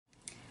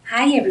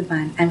Hi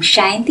everyone, I'm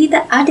Shayanti,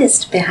 the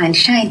artist behind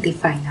Shayanti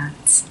Fine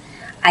Arts.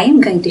 I am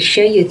going to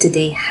show you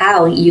today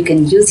how you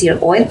can use your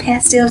oil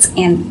pastels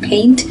and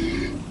paint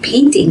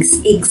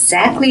paintings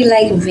exactly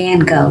like Van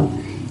Gogh.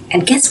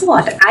 And guess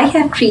what? I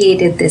have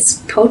created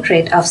this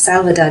portrait of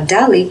Salvador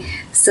Dali,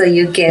 so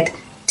you get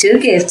two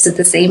gifts in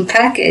the same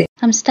package.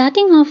 I'm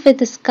starting off with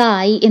the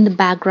sky in the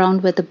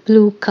background with a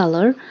blue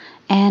color,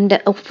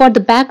 and for the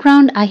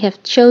background I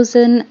have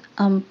chosen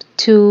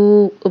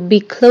to be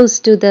close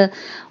to the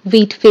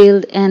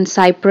Wheatfield and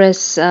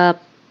Cypress,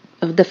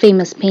 the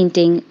famous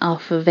painting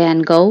of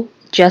Van Gogh,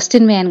 just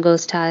in Van Gogh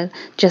style,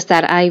 just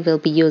that I will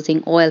be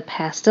using oil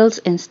pastels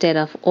instead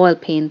of oil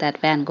paint that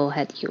Van Gogh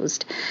had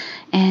used.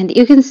 And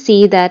you can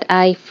see that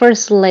I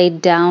first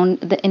laid down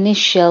the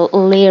initial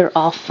layer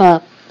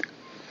of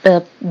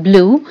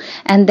blue,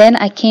 and then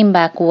I came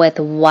back with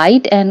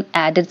white and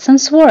added some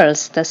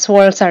swirls. The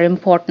swirls are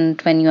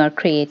important when you are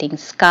creating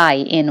sky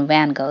in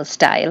Van Gogh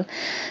style.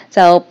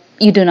 So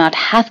you do not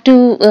have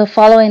to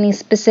follow any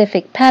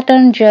specific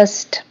pattern,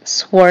 just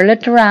swirl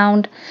it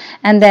around,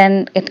 and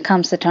then it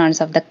comes the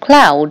turns of the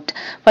cloud.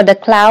 For the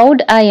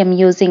cloud, I am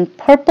using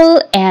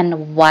purple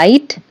and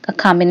white, a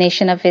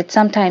combination of it.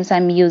 Sometimes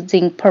I'm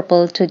using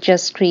purple to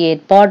just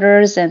create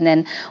borders and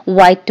then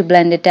white to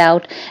blend it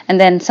out, and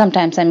then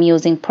sometimes I'm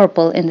using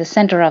purple in the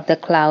center of the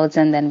clouds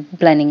and then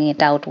blending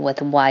it out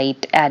with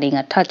white, adding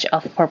a touch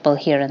of purple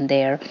here and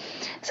there.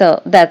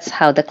 So that's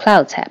how the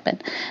clouds happen.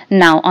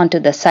 Now onto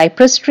the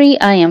cypress tree,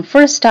 I am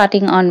first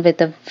starting on with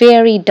a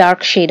very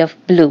dark shade of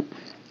blue.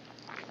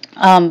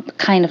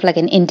 Kind of like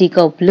an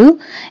indigo blue,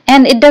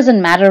 and it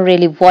doesn't matter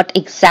really what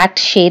exact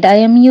shade I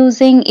am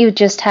using, you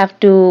just have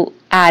to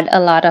add a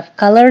lot of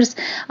colors.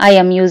 I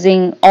am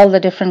using all the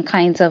different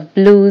kinds of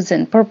blues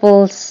and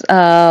purples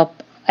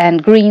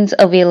and greens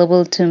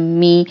available to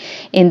me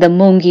in the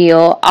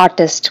Mungyo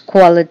artist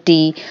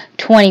quality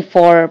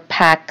 24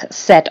 pack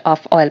set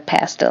of oil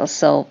pastels.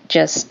 So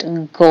just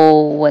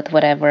go with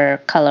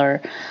whatever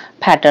color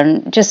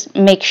pattern. Just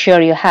make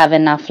sure you have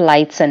enough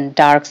lights and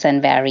darks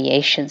and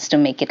variations to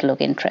make it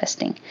look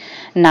interesting.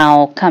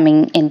 Now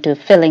coming into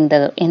filling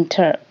the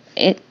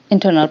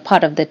internal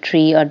part of the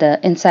tree or the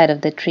inside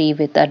of the tree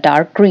with a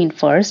dark green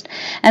first,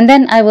 and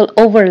then I will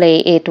overlay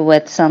it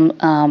with some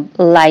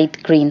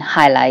light green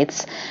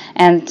highlights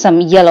and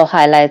some yellow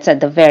highlights at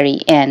the very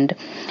end.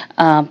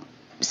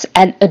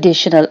 Add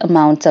additional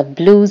amounts of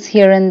blues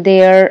here and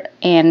there,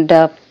 and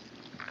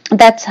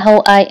that's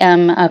how I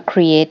am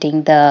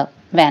creating the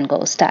Van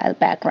Gogh style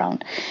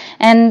background.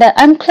 And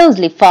I'm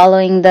closely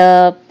following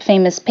the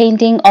famous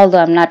painting, although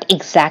I'm not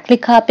exactly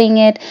copying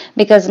it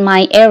because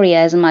my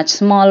area is much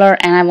smaller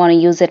and I want to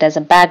use it as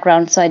a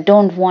background, so I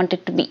don't want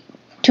it to be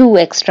too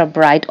extra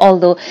bright,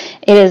 although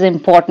it is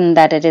important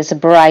that it is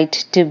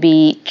bright to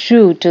be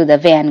true to the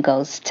Van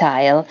Gogh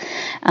style.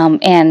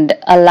 And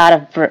a lot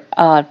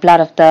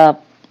of the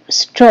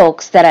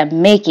strokes that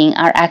I'm making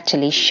are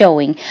actually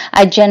showing.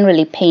 I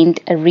generally paint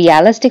a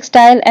realistic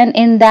style, and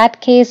in that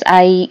case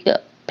I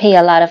pay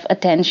a lot of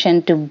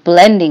attention to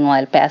blending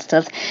oil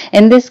pastels.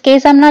 In this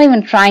case, I'm not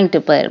even trying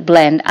to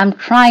blend. I'm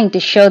trying to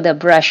show the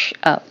brush,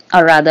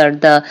 or rather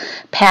the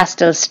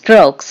pastel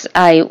strokes.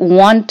 I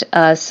want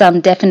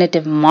some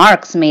definitive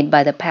marks made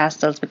by the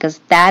pastels because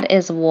that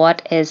is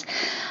what is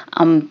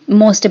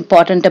most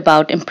important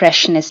about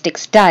impressionistic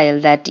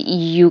style, that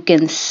you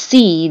can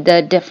see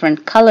the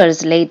different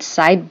colors laid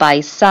side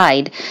by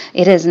side.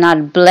 It is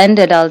not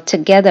blended all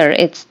together.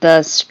 It's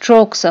the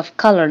strokes of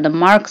color, the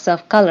marks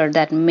of color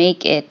that make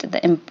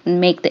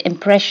the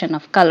impression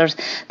of colors,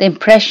 the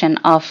impression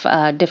of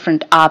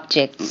different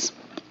objects.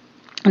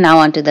 Now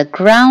onto the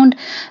ground,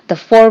 the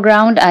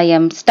foreground. I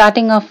am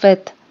starting off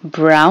with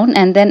brown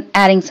and then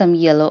adding some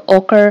yellow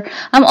ochre.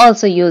 I'm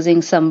also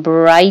using some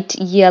bright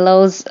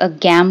yellows,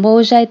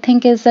 gamboge I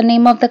think is the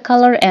name of the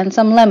color, and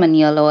some lemon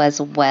yellow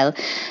as well.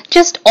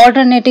 Just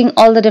alternating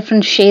all the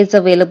different shades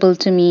available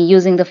to me,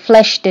 using the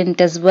flesh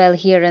tint as well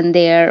here and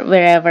there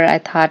wherever I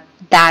thought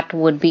that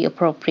would be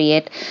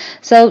appropriate.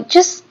 So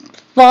just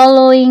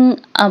following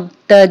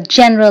the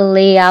general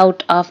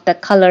layout of the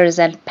colors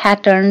and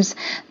patterns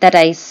that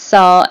I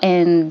saw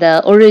in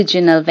the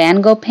original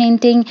Van Gogh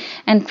painting,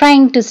 and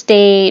trying to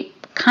stay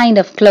kind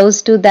of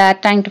close to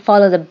that, trying to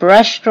follow the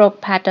brush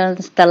stroke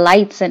patterns, the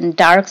lights and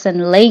darks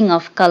and laying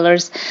of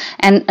colors,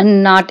 and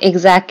not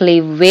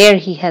exactly where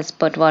he has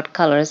put what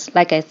colors.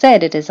 Like I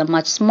said, it is a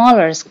much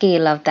smaller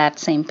scale of that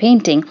same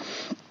painting.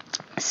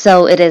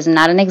 So it is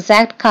not an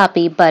exact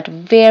copy, but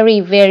very,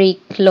 very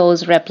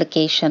close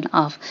replication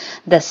of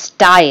the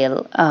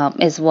style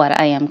is what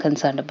I am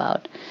concerned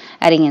about.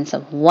 Adding in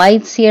some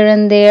whites here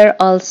and there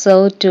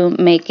also to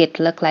make it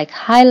look like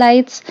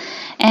highlights.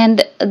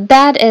 And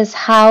that is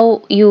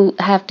how you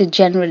have to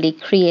generally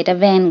create a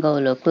Van Gogh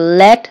look.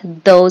 Let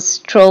those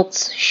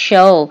strokes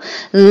show.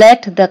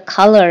 Let the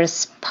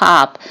colors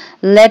pop.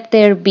 Let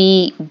there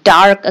be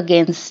dark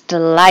against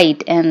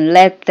light, and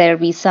let there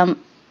be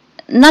some,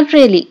 not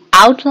really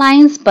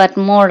outlines, but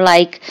more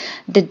like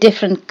the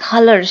different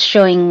colors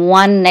showing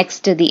one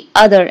next to the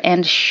other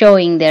and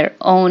showing their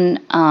own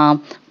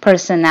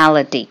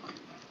personality.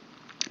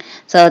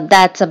 So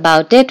that's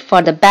about it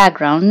for the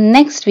background.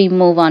 Next, we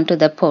move on to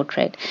the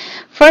portrait.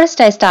 First,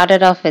 I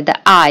started off with the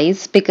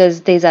eyes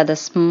because these are the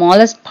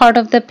smallest part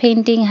of the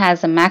painting,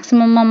 has a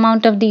maximum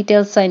amount of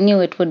details, so I knew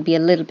it would be a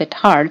little bit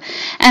hard.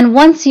 And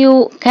once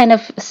you kind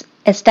of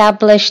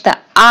establish the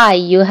eye,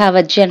 you have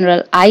a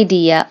general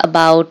idea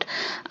about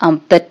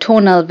the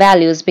tonal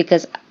values,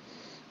 because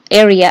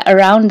area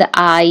around the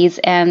eyes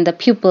and the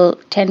pupil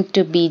tend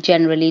to be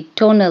generally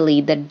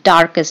tonally the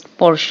darkest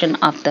portion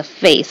of the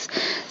face.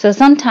 So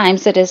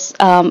sometimes it is,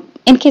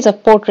 in case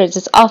of portraits,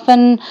 it's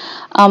often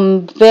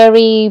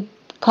very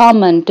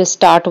common to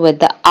start with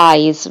the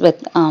eyes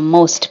with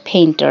most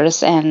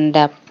painters, and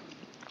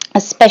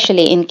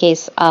especially in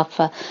case of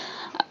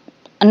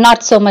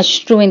not so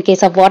much true in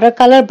case of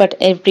watercolor, but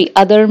every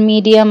other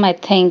medium, I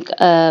think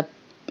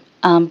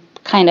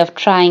kind of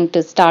trying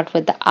to start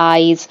with the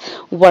eyes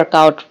work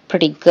out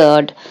pretty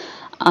good.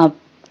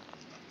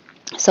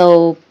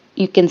 So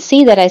you can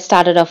see that I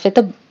started off with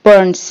a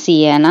burnt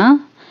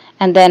sienna,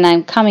 and then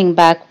I'm coming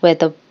back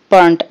with a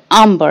burnt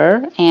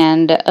umber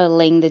and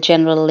laying the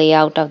general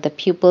layout of the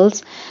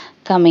pupils,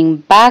 coming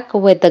back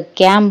with the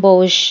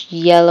gamboge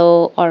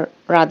yellow, or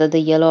rather the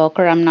yellow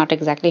ochre. I'm not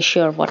exactly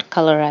sure what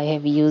color I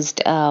have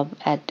used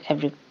at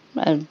every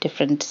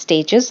different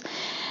stages,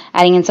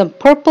 adding in some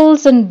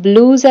purples and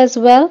blues as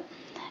well.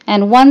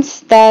 And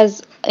once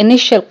those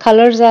initial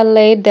colors are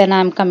laid, then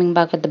I'm coming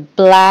back with the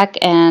black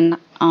and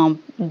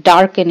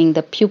darkening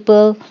the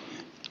pupil,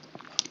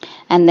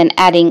 and then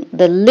adding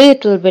the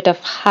little bit of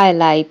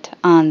highlight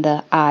on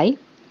the eye.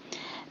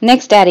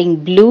 Next,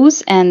 adding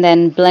blues and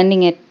then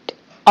blending it,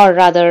 or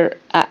rather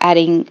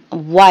adding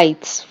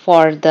whites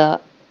for the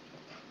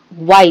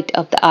white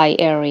of the eye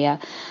area.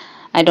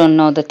 I don't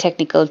know the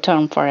technical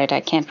term for it.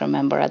 I can't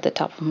remember at the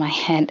top of my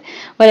head.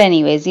 But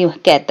anyways, you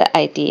get the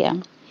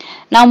idea.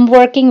 Now I'm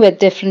working with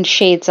different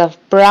shades of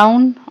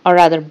brown, or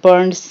rather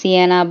burnt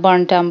sienna,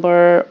 burnt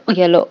umber,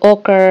 yellow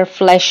ochre,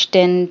 flesh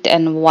tint,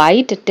 and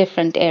white at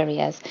different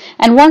areas.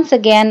 And once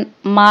again,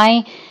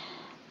 my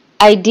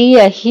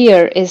idea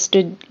here is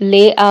to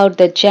lay out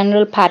the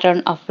general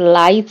pattern of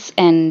lights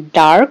and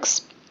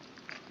darks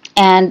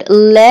and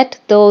let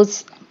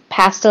those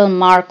pastel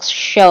marks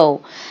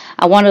show.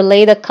 I want to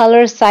lay the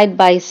colors side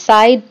by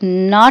side,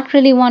 not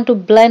really want to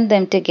blend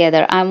them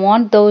together. I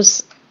want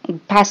those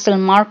pastel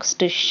marks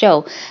to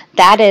show.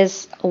 That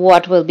is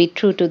what will be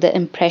true to the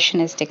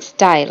impressionistic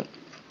style.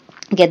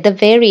 Get the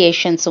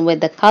variations with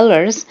the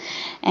colors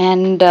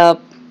and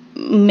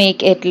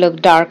make it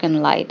look dark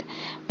and light.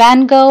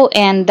 Van Gogh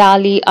and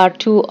Dali are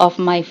two of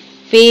my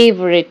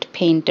favorite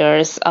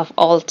painters of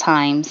all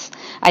times.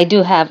 I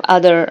do have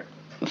other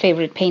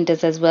favorite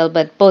painters as well,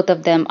 but both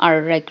of them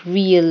are like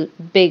real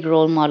big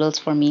role models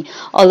for me.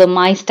 Although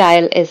my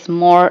style is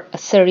more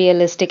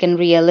surrealistic and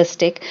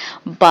realistic,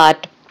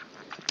 but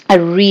I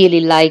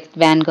really liked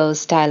Van Gogh's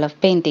style of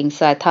painting,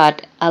 so I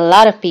thought a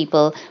lot of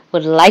people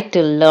would like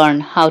to learn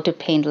how to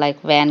paint like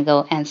Van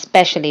Gogh, and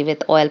especially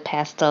with oil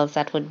pastels.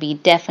 That would be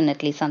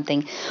definitely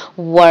something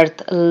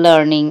worth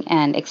learning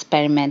and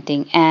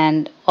experimenting.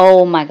 And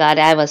oh my God,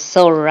 I was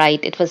so right.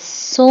 It was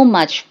so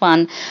much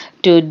fun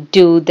to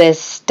do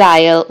this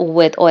style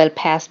with oil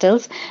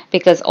pastels,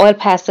 because oil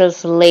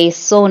pastels lay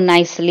so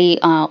nicely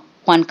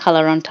one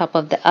color on top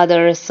of the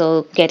other.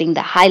 So getting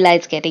the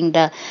highlights, getting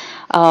the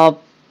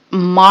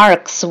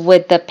marks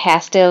with the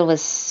pastel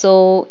was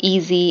so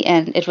easy,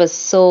 and it was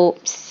so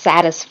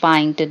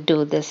satisfying to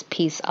do this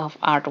piece of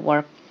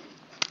artwork.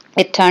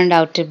 It turned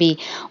out to be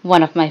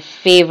one of my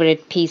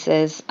favorite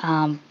pieces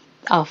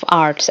of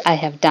art I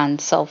have done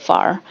so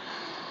far.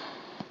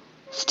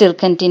 Still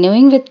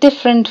continuing with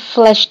different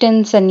flesh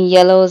tints and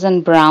yellows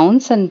and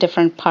browns and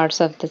different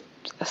parts of the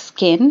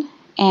skin.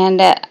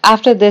 And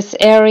after this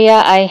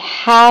area, I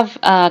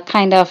have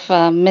kind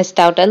of missed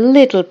out a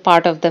little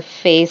part of the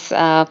face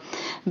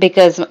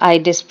because I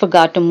just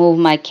forgot to move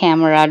my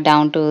camera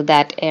down to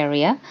that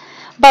area.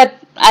 But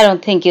I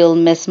don't think you'll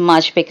miss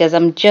much, because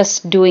I'm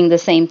just doing the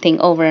same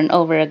thing over and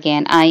over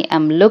again. I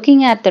am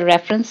looking at the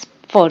reference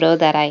photo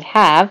that I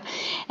have,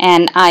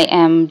 and I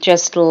am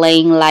just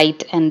laying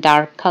light and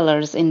dark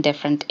colors in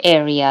different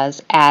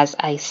areas as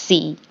I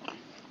see.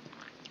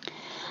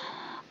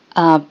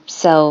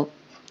 So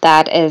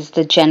that is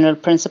the general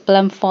principle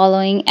I'm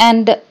following,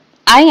 and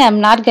I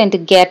am not going to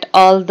get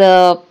all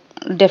the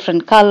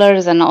different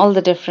colors and all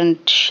the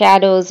different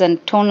shadows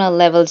and tonal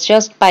levels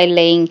just by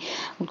laying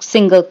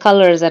single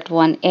colors at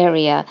one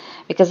area,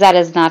 because that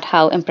is not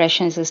how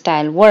impressionist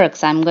style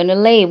works. I'm going to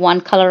lay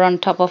one color on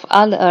top of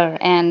other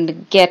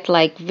and get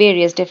like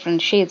various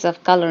different shades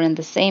of color in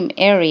the same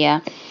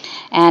area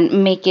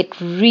and make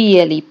it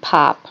really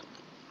pop.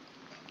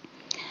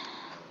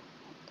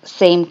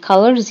 Same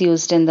colors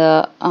used in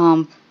the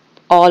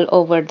all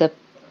over the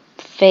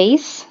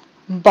face,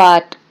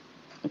 but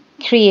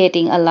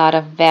creating a lot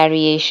of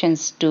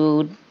variations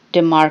to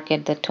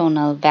demarcate the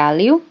tonal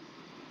value.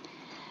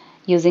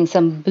 Using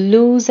some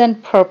blues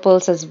and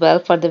purples as well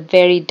for the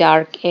very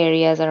dark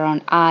areas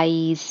around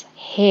eyes,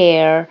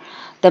 hair,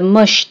 the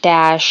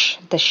mustache,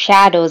 the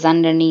shadows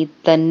underneath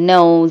the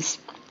nose,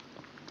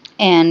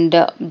 and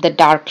the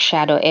dark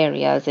shadow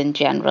areas in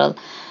general.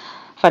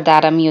 For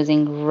that, I'm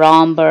using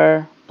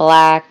umber,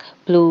 black,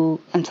 blue,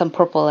 and some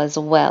purple as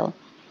well.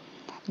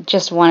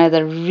 Just one of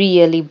the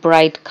really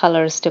bright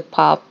colors to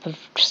pop,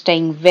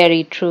 staying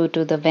very true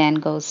to the Van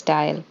Gogh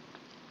style.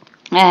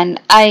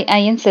 And I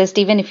insist,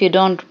 even if you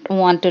don't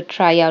want to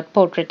try out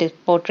portrait, if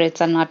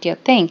portraits are not your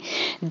thing,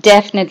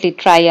 definitely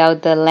try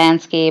out the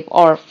landscape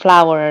or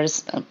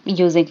flowers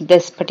using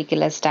this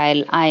particular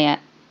style.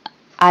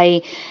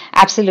 I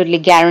absolutely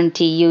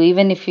guarantee you,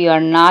 even if you are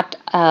not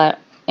a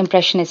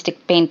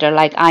impressionistic painter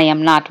like I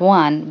am not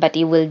one, but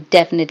you will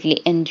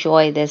definitely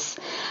enjoy this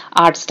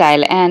art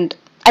style. And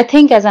I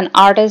think as an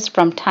artist,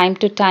 from time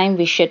to time,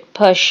 we should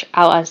push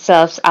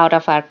ourselves out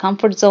of our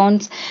comfort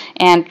zones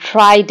and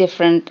try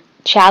different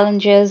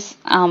challenges,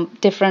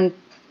 different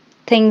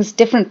things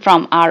different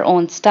from our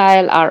own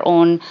style, our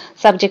own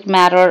subject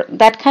matter.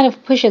 That kind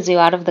of pushes you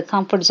out of the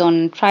comfort zone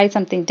and try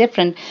something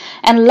different.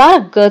 And a lot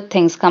of good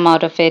things come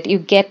out of it. You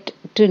get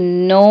to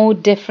know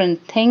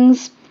different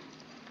things,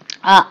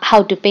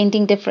 how to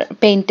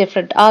paint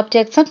different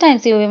objects.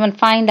 Sometimes you even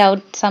find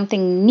out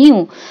something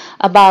new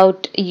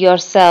about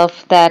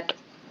yourself that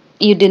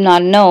you did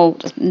not know,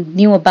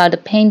 knew about a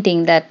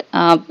painting, that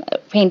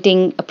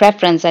painting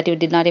preference that you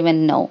did not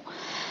even know.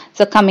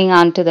 So coming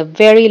on to the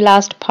very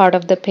last part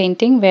of the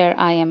painting, where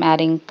I am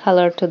adding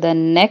color to the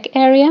neck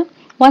area.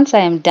 Once I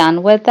am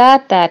done with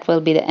that, that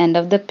will be the end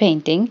of the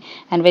painting,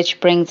 and which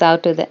brings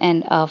out to the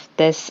end of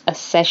this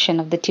session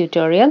of the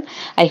tutorial.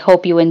 I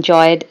hope you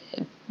enjoyed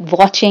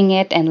watching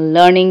it and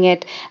learning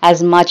it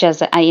as much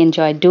as I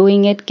enjoy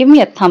doing it. Give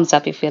me a thumbs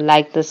up if you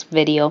like this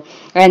video,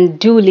 and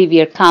do leave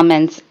your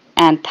comments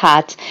and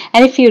thoughts.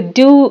 And if you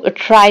do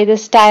try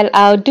this style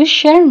out, do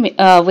share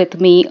with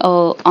me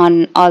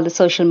on all the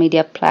social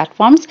media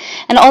platforms,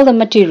 and all the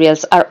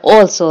materials are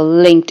also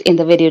linked in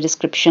the video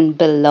description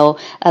below,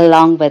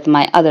 along with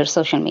my other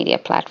social media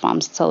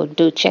platforms. So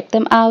do check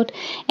them out,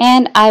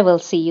 and I will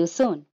see you soon.